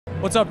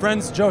What's up,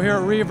 friends? Joe here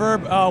at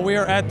Reverb. We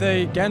are at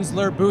the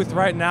Genzler booth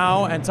right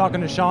now and talking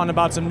to Sean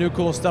about some new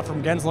cool stuff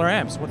from Genzler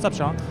amps. What's up,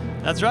 Sean?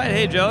 That's right.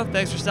 Hey, Joe.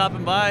 Thanks for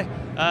stopping by.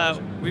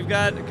 We've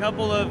got a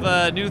couple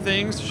of new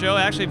things to show.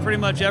 Actually, pretty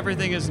much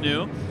everything is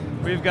new.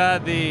 We've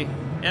got the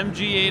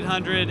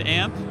MG800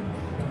 amp.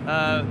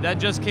 That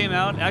just came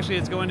out. Actually,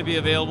 it's going to be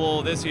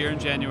available this year in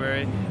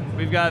January.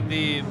 We've got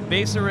the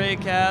bass array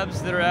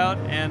cabs that are out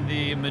and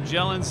the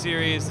Magellan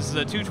series. This is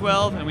a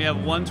 212, and we have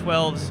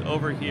 112s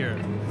over here.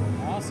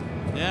 Awesome.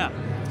 Yeah.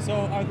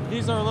 So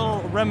these are a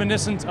little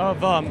reminiscent of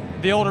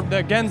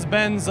the Gens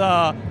Benz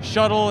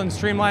Shuttle and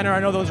Streamliner. I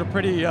know those are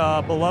pretty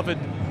beloved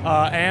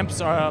amps.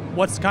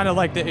 What's kind of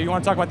like you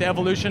want to talk about the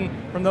evolution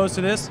from those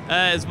to this?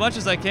 As much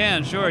as I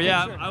can, sure. Okay,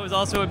 Yeah, sure. I was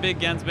also a big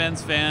Gens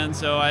Benz fan,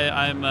 so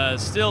I'm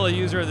still a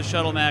user of the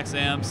Shuttle Max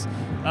amps.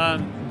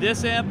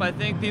 This amp, I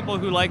think people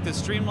who like the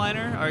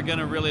Streamliner are going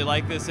to really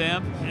like this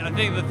amp. And I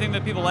think the thing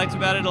that people liked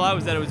about it a lot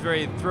was that it was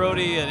very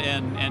throaty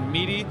and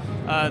meaty.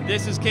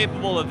 This is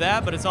capable of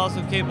that, but it's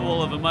also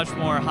capable of a much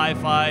more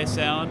hi-fi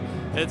sound.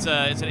 It's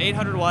an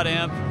 800 watt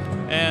amp,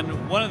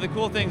 and one of the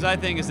cool things I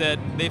think is that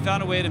they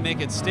found a way to make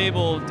it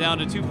stable down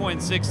to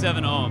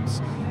 2.67 ohms.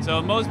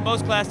 So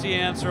most Class D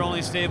amps are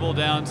only stable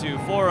down to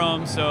 4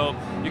 ohms, so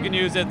you can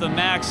use at the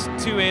max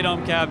 2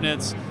 8-ohm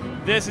cabinets.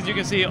 This, as you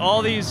can see,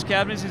 all these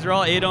cabinets, these are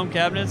all 8-ohm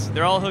cabinets.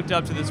 They're all hooked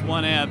up to this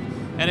one amp,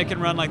 and it can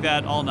run like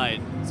that all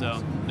night.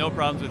 So no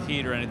problems with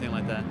heat or anything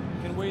like that.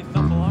 Can we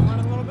thump along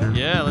on it a little bit?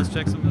 Yeah, let's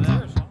check some of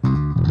that.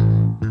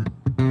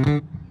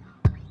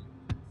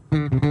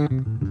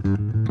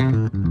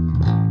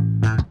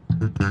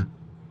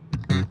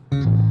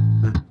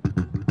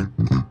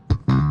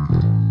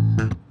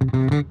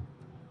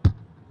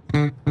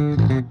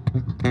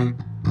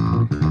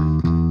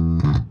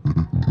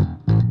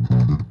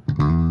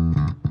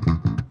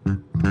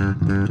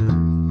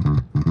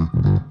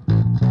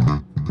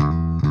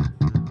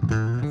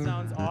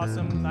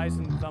 Awesome, nice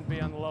and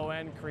thumpy on the low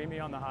end, creamy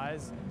on the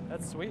highs.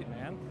 That's sweet,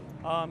 man.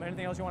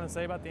 Anything else you want to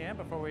say about the amp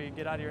before we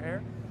get out of your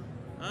hair?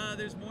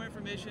 There's more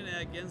information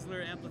at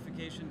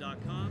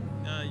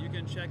GenzlerAmplification.com. You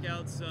can check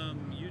out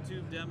some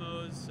YouTube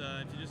demos.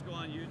 If you just go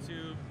on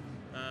YouTube,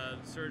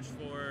 search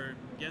for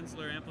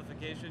Genzler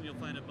Amplification, you'll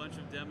find a bunch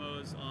of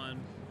demos on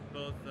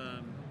both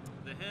the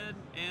head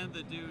and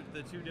the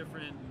two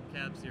different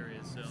cab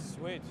series. So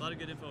sweet. A lot of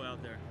good info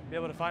out there. Be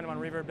able to find them on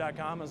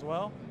Reverb.com as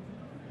well.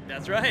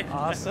 That's right.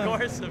 Awesome. Of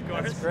course.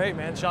 That's great,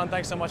 man. Sean,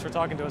 thanks so much for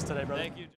talking to us today, brother. Thank you.